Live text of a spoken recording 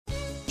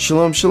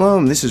Shalom,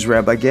 shalom. This is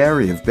Rabbi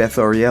Gary of Beth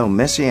Ariel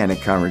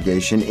Messianic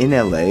Congregation in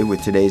LA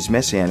with today's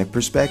Messianic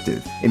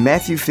Perspective. In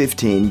Matthew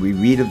 15, we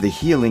read of the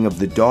healing of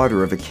the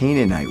daughter of a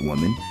Canaanite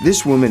woman.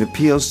 This woman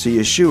appeals to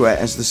Yeshua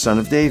as the son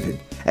of David.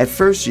 At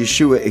first,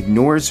 Yeshua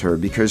ignores her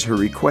because her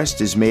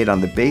request is made on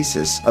the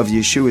basis of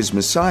Yeshua's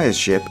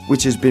messiahship,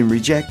 which has been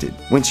rejected.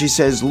 When she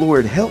says,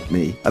 "Lord, help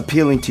me,"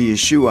 appealing to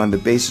Yeshua on the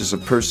basis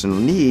of personal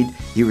need,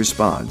 he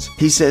responds.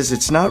 He says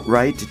it's not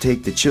right to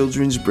take the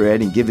children's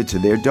bread and give it to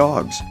their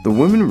dogs. The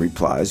woman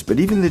replies, "But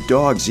even the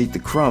dogs eat the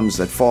crumbs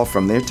that fall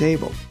from their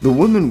table." The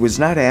woman was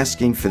not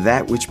asking for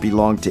that which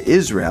belonged to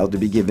Israel to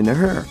be given to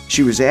her.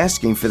 She was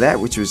asking for that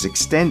which was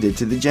extended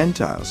to the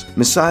Gentiles.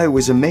 Messiah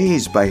was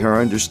amazed by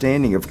her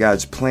understanding of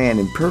God's plan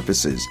and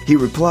purposes. He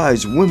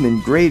replies,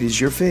 "Woman, great is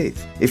your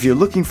faith." If you're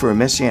looking for a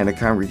Messianic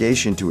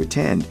congregation to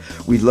attend,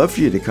 we'd love for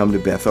you to come to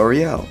Beth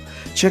Ariel.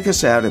 Check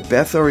us out at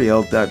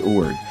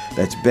bethariel.org.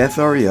 That's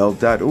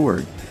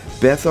bethariel.org.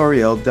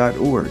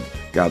 bethariel.org.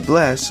 God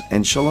bless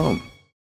and shalom.